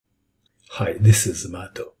Hi, this is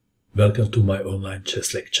Mato. Welcome to my online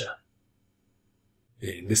chess lecture.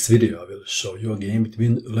 In this video I will show you a game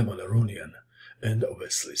between Levon Aronian and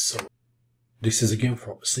Wesley. This is a game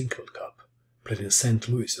from Sinquefield Cup, played in St.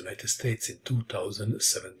 Louis, United States in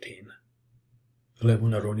 2017.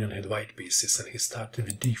 Levon Aronian had white pieces and he started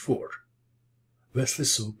with d4.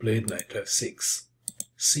 Wesley played knight to f6,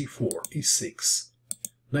 c4, e6,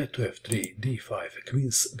 knight to f3, d5,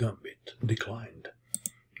 queen's gambit, declined.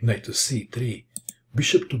 Knight to c3,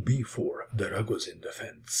 bishop to b4, the Ragozin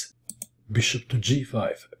defense. Bishop to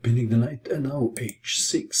g5, pinning the knight, and now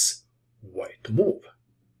h6, white move.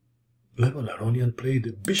 Levon Aronian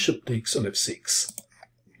played bishop takes on f6,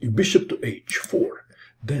 bishop to h4,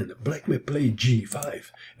 then black may play g5,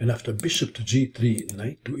 and after bishop to g3,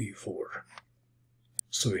 knight to e4.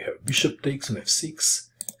 So we have bishop takes on f6,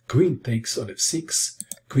 queen takes on f6,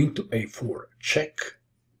 queen to a4, check,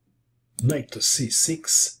 knight to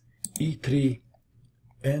c6, e3,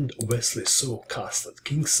 and Wesley castled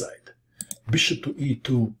kingside. Bishop to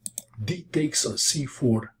e2, d takes on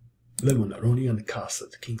c4, Levon Aronian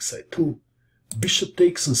castled kingside 2, bishop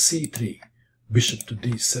takes on c3, bishop to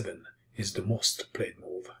d7 is the most played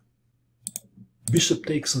move. Bishop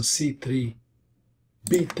takes on c3,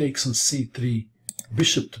 b takes on c3,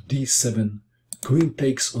 bishop to d7, queen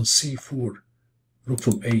takes on c4, rook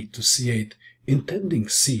from a to c8, intending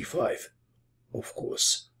c5, of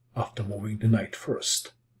course, after moving the knight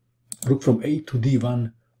first. Rook from a to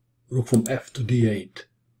d1, rook from f to d8,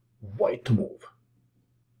 white move.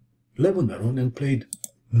 Levon Aronian played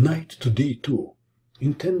knight to d2,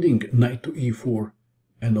 intending knight to e4,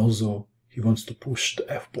 and also he wants to push the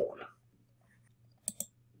f-pawn.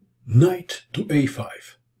 Knight to a5,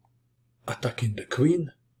 attacking the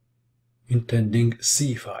queen, intending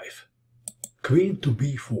c5, queen to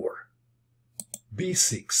b4,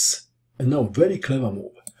 b6, and now very clever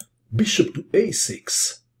move, bishop to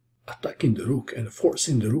a6, attacking the rook and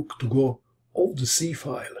forcing the rook to go off the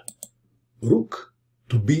c-file, rook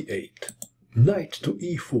to b8, knight to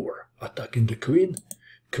e4, attacking the queen,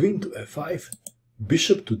 queen to f5,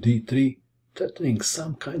 bishop to d3, threatening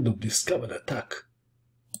some kind of discovered attack,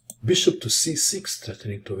 bishop to c6,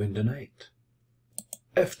 threatening to win the knight,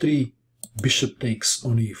 f3, bishop takes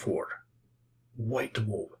on e4, white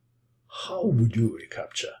move. How would you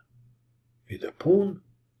recapture? With the pawn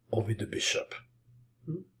or with the bishop?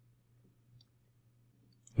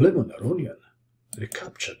 Levon Aronian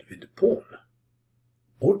recaptured with the pawn,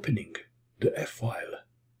 opening the f-file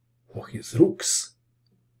for his rooks.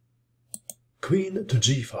 Queen to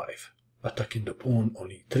g5, attacking the pawn on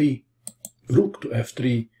e3, rook to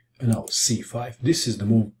f3, and now c5. This is the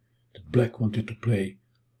move that black wanted to play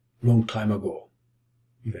long time ago,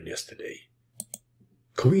 even yesterday.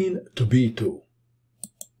 Queen to b2,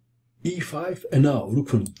 e5, and now rook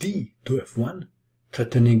from d to f1,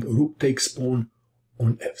 threatening rook takes pawn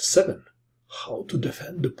on f7. How to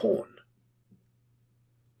defend the pawn?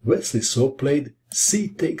 Wesley played c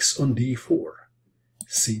takes on d4,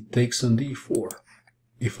 c takes on d4.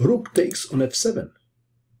 If rook takes on f7,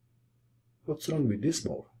 what's wrong with this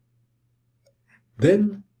move?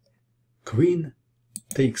 Then queen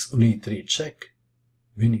takes on e3 check,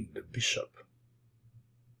 winning the bishop.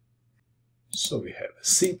 So we have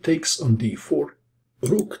c takes on d4,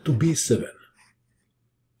 rook to b7.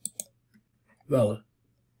 Well,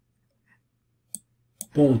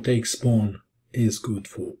 pawn takes pawn is good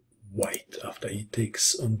for white after he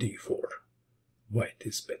takes on d4. White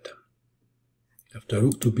is better. After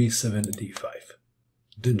rook to b7, d5.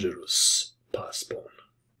 Dangerous pass pawn.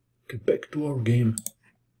 Okay, back to our game.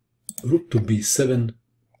 Rook to b7,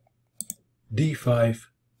 d5,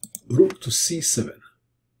 rook to c7.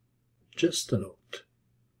 Just a note.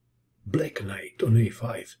 Black knight on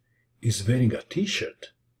a5 is wearing a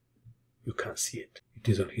t-shirt. You can't see it. It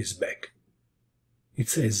is on his back. It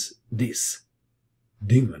says this,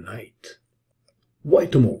 dim knight.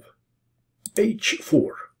 White move,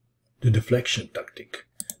 h4, the deflection tactic.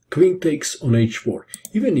 Queen takes on h4.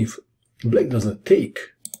 Even if black doesn't take,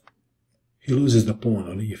 he loses the pawn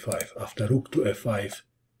on e5. After rook to f5,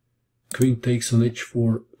 queen takes on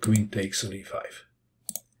h4, queen takes on e5.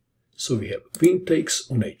 So we have queen takes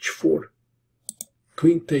on h4,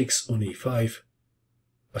 queen takes on e5,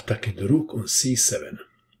 attacking the rook on c7.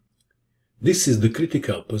 This is the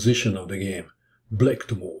critical position of the game, black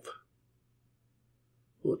to move.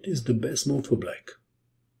 What is the best move for black?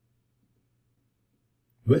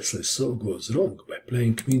 Wesley goes wrong by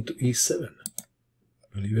playing queen to e7.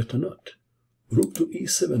 Believe it or not, rook to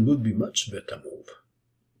e7 would be much better move.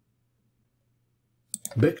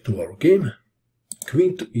 Back to our game,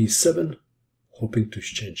 queen to e7, hoping to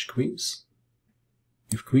exchange queens.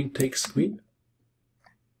 If queen takes queen,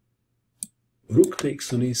 rook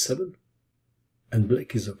takes on e7, and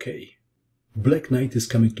black is okay. Black knight is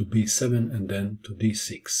coming to b7 and then to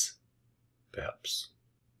d6, perhaps.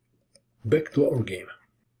 Back to our game.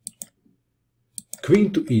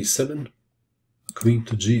 Queen to e7, queen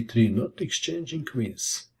to g3, not exchanging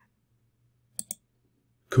queens.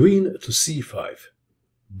 Queen to c5,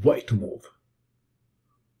 white to move.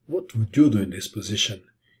 What would you do in this position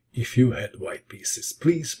if you had white pieces?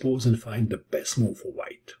 Please pause and find the best move for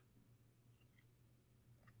white.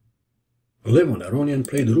 Levon Aronian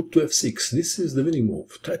played rook to f6. This is the winning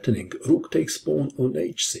move, threatening rook takes pawn on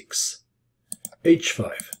h6.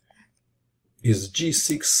 h5. Is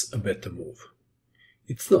g6 a better move?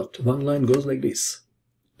 It's not. One line goes like this.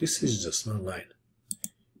 This is just one line.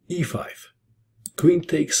 e5. Queen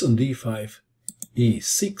takes on d5.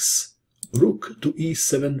 e6. Rook to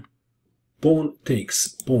e7. Pawn takes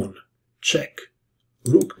pawn. Check.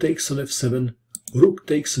 Rook takes on f7. Rook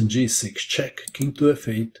takes on g6. Check. King to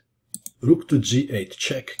f8. Rook to g8.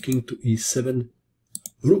 Check. King to e7.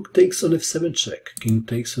 Rook takes on f7. Check. King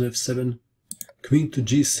takes on f7. Queen to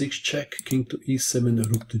g6, check, king to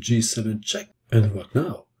e7, rook to g7, check. And what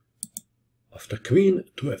now? After queen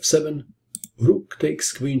to f7, rook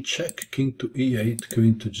takes queen, check, king to e8,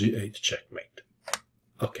 queen to g8, checkmate.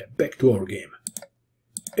 Okay, back to our game.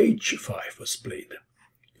 h5 was played.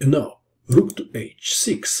 And now, rook to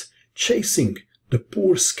h6, chasing the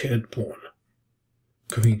poor scared pawn.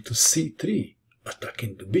 Queen to c3,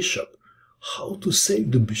 attacking the bishop. How to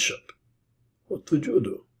save the bishop? What would you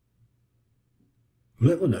do?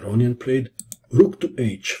 Levon Aronian played rook to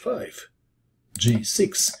h5,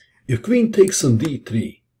 g6, your queen takes on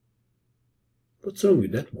d3. What's wrong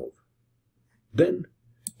with that move? Then,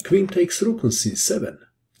 queen takes rook on c7.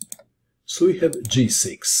 So we have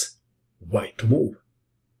g6, white to move.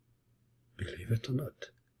 Believe it or not,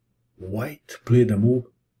 white played a move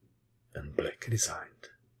and black resigned.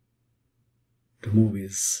 The move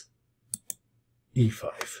is e5.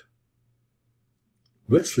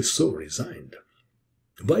 Wesley so resigned.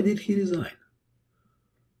 Why did he resign?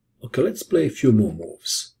 Okay, let's play a few more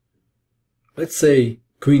moves. Let's say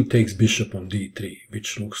queen takes bishop on d3,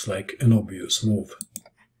 which looks like an obvious move.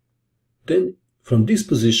 Then, from this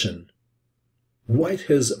position, white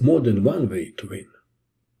has more than one way to win.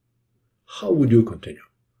 How would you continue?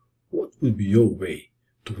 What would be your way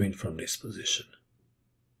to win from this position?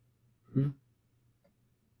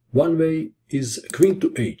 One way is queen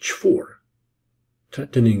to h4.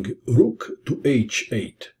 Threatening rook to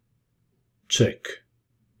h8, check,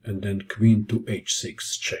 and then queen to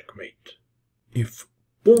h6, checkmate. If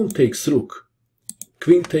pawn takes rook,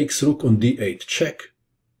 queen takes rook on d8, check,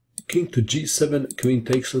 king to g7, queen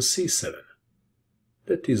takes on c7.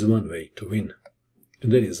 That is one way to win.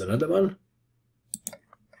 And there is another one.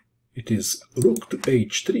 It is rook to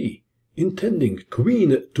h3, intending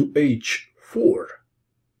queen to h4.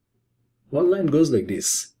 One line goes like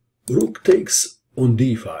this. Rook takes on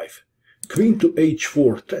d5, queen to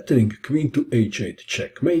h4, threatening queen to h8,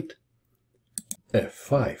 checkmate.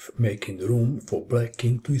 f5, making room for black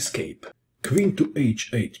king to escape. Queen to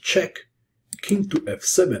h8, check, king to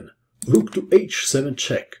f7, rook to h7,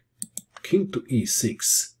 check, king to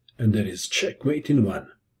e6, and there is checkmate in one.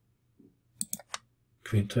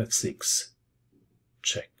 Queen to f6,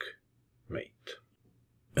 checkmate.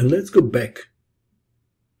 And let's go back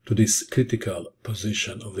to this critical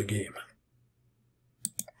position of the game.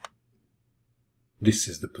 This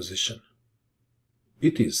is the position.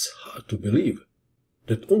 It is hard to believe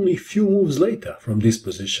that only few moves later from this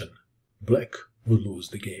position, black would lose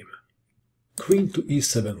the game. Queen to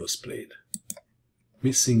e7 was played,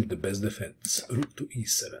 missing the best defense, rook to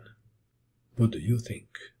e7. What do you think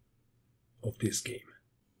of this game?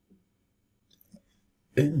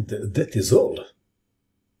 And that is all.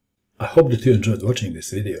 I hope that you enjoyed watching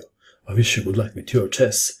this video. I wish you good luck with your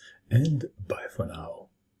chess, and bye for now.